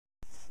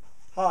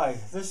Hi,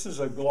 this is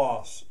a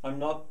gloss. I'm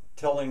not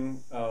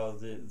telling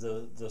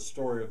the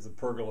story of the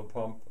Pergola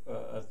Pump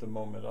at the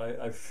moment.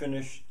 I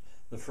finished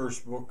the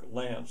first book,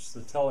 Lance,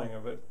 the telling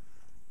of it,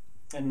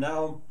 and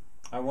now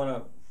I want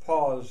to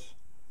pause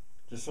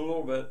just a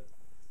little bit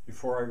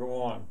before I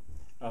go on.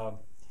 Uh,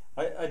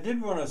 I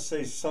did want to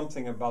say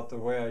something about the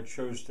way I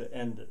chose to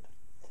end it.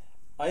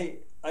 I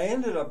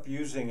ended up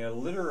using a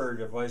literary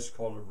device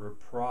called a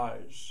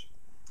reprise.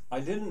 I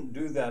didn't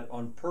do that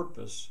on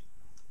purpose,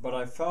 but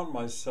I found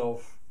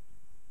myself,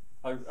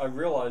 I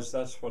realized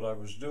that's what I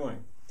was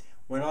doing.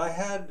 When I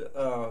had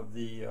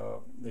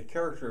the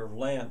character of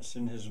Lance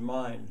in his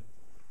mind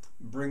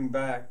bring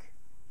back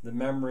the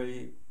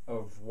memory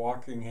of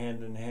walking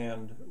hand in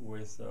hand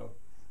with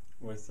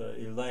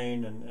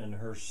Elaine and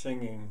her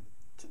singing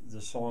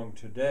the song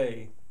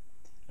Today,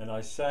 and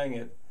I sang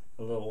it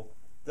a little,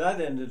 that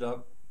ended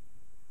up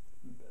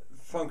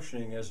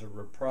functioning as a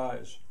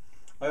reprise.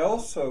 I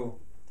also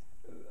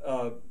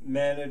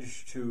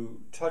managed to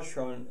touch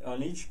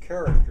on each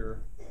character.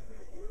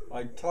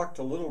 I talked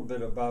a little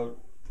bit about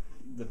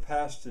the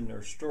past in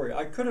their story.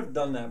 I could have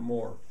done that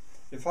more.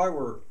 If I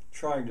were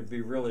trying to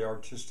be really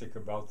artistic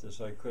about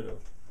this, I could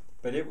have.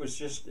 But it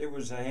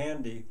was a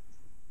handy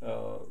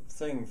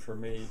thing for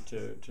me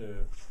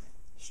to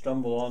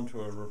stumble onto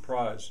a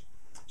reprise.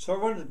 So I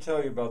wanted to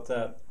tell you about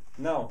that.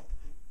 Now,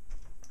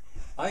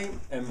 I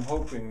am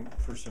hoping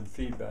for some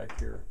feedback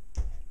here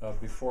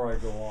before I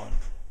go on.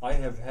 I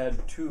have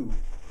had two,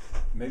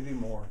 maybe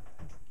more,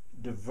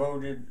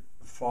 devoted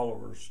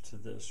followers to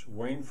this.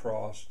 Wayne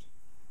Frost,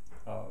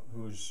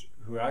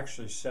 who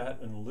actually sat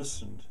and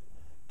listened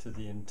to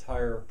the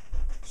entire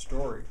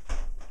story,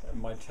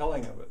 my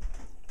telling of it,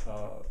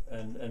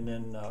 and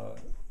then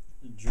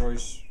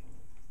Joyce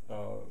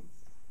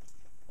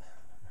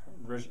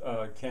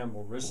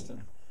Campbell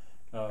Riston.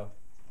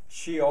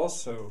 She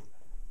also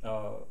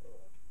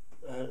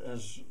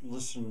has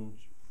listened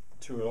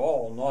to it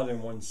all, not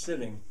in one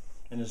sitting,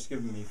 and has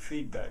given me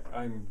feedback.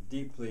 I'm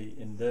deeply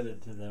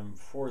indebted to them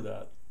for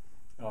that.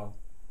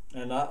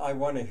 And I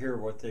want to hear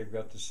what they've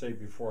got to say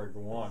before I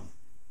go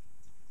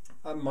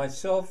on.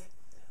 Myself,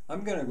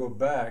 I'm going to go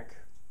back.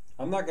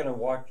 I'm not going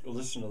to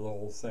listen to the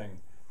whole thing.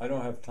 I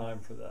don't have time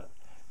for that.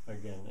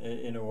 Again,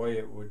 in a way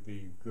it would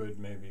be good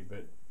maybe,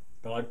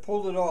 but I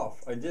pulled it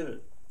off. I did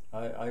it.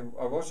 I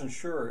wasn't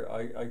sure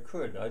I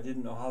could. I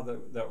didn't know how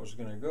that was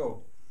going to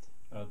go,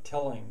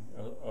 telling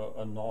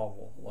a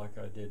novel like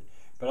I did.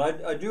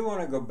 But I do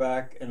want to go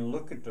back and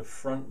look at the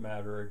front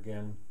matter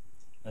again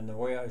and the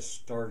way I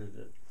started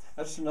it.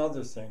 That's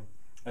another thing.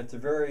 At the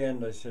very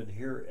end I said,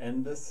 "Here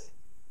endeth."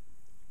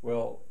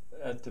 Well,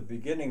 at the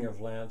beginning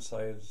of Lance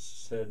I had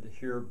said,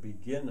 "Here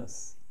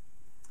beginneth."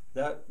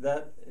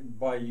 That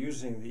by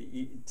using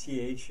the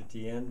th at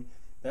the end,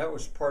 that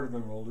was part of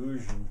an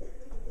allusion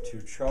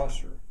to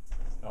Chaucer,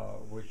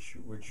 which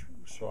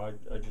so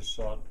I just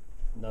thought,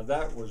 now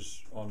that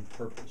was on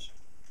purpose.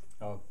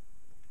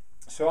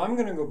 So I'm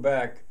going to go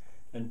back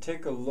and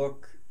take a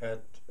look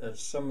at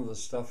some of the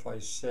stuff I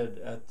said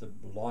at the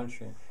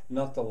launching,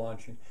 not the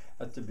launching,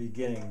 at the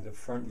beginning, the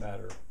front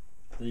matter,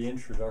 the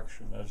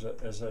introduction,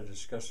 as I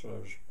discussed what I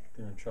was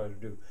going to try to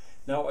do.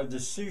 Now, a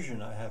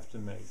decision I have to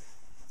make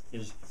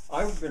is,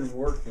 I've been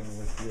working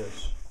with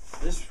this.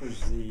 This was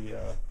the,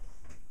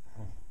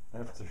 I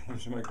have to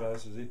use my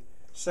glasses, the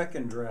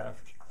second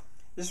draft.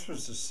 This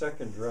was the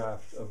second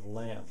draft of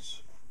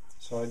Lance.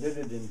 So I did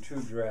it in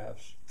two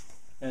drafts.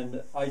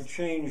 And I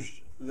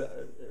changed,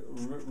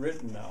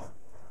 written now,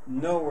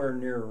 nowhere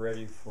near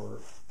ready for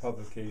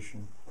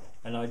publication.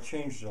 And I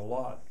changed a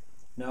lot.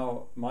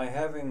 Now, my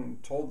having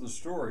told the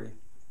story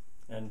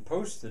and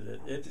posted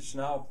it, it is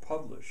now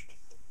published.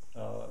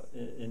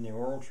 In the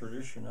oral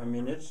tradition. I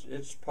mean,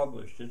 it's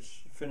published,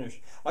 it's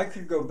finished. I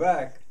could go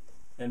back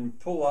and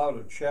pull out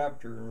a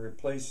chapter and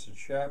replace the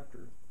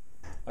chapter.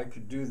 I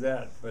could do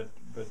that, but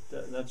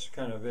that's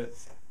kind of it.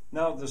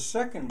 Now, the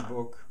second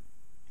book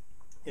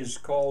is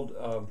called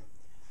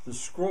The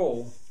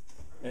Scroll,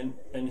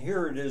 and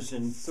here it is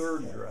in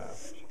third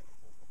draft.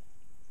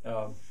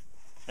 And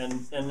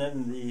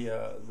then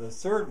the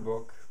third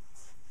book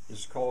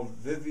is called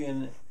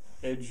Vivian,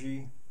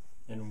 Edgy,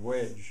 and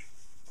Wedge.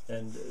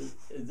 And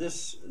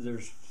there's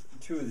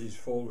two of these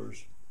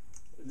folders.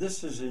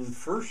 This is in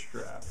first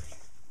draft,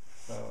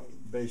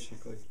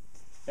 basically.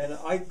 And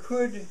I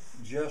could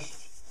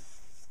just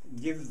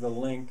give the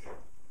link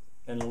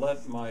and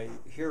let my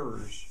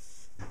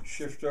hearers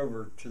shift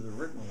over to the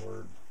written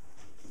word.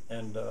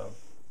 And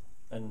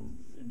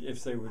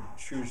if they would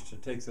choose to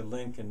take the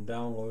link and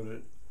download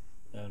it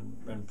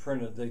and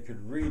print it, they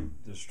could read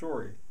the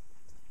story.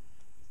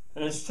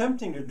 And it's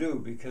tempting to do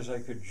because I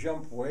could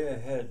jump way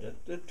ahead.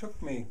 It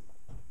took me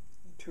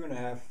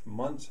 2.5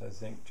 months, I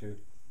think,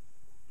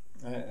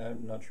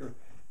 I'm not sure,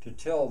 to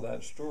tell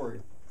that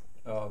story,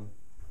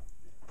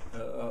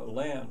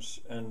 Lance.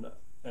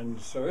 And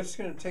so it's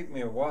going to take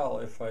me a while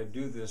if I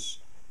do this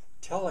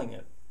telling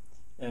it.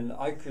 And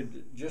I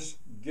could just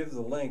give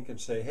the link and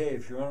say, hey,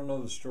 if you want to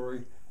know the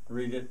story,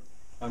 read it.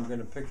 I'm going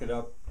to pick it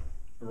up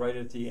right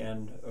at the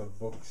end of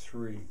book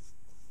 3.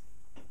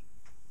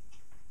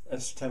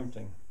 It's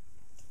tempting,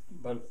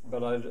 but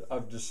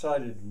I've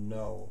decided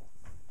no.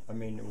 I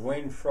mean,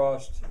 Wayne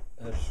Frost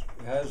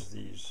has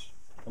these.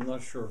 I'm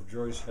not sure if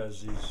Joyce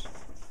has these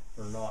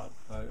or not.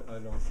 I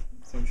don't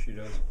think she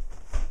does.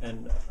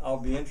 And I'll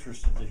be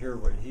interested to hear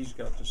what he's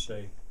got to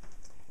say.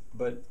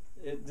 But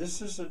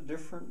this is a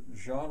different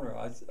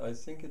genre. I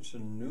think it's a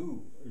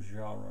new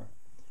genre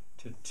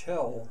to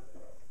tell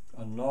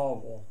a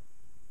novel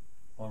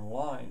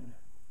online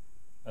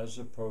as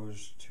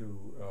opposed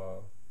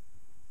to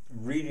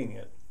reading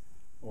it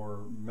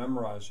or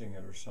memorizing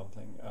it or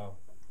something.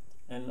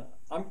 And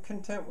I'm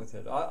content with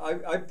it.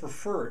 I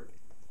prefer it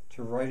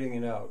to writing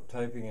it out,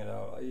 typing it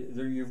out.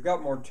 You've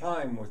got more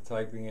time with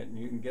typing it, and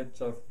you can get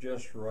stuff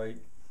just right.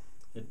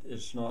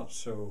 It's not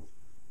so,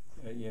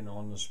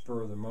 on the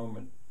spur of the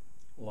moment,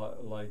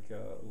 like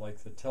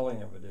the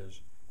telling of it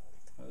is.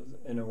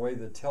 In a way,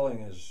 the telling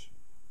is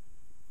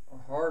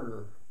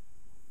harder,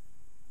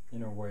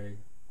 in a way,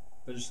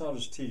 but it's not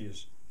as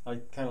tedious. I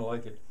kind of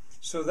like it.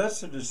 So that's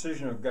the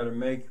decision I've got to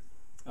make.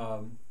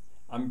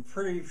 I'm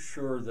pretty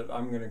sure that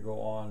I'm going to go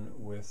on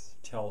with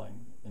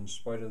telling, in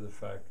spite of the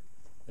fact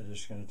that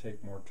it's going to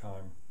take more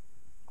time.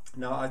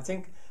 Now, I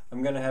think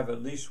I'm going to have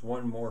at least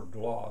one more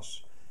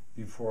gloss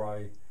before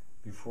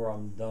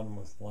I'm done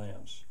with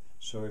Lance.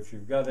 So if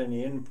you've got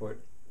any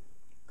input,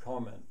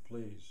 comment,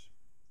 please.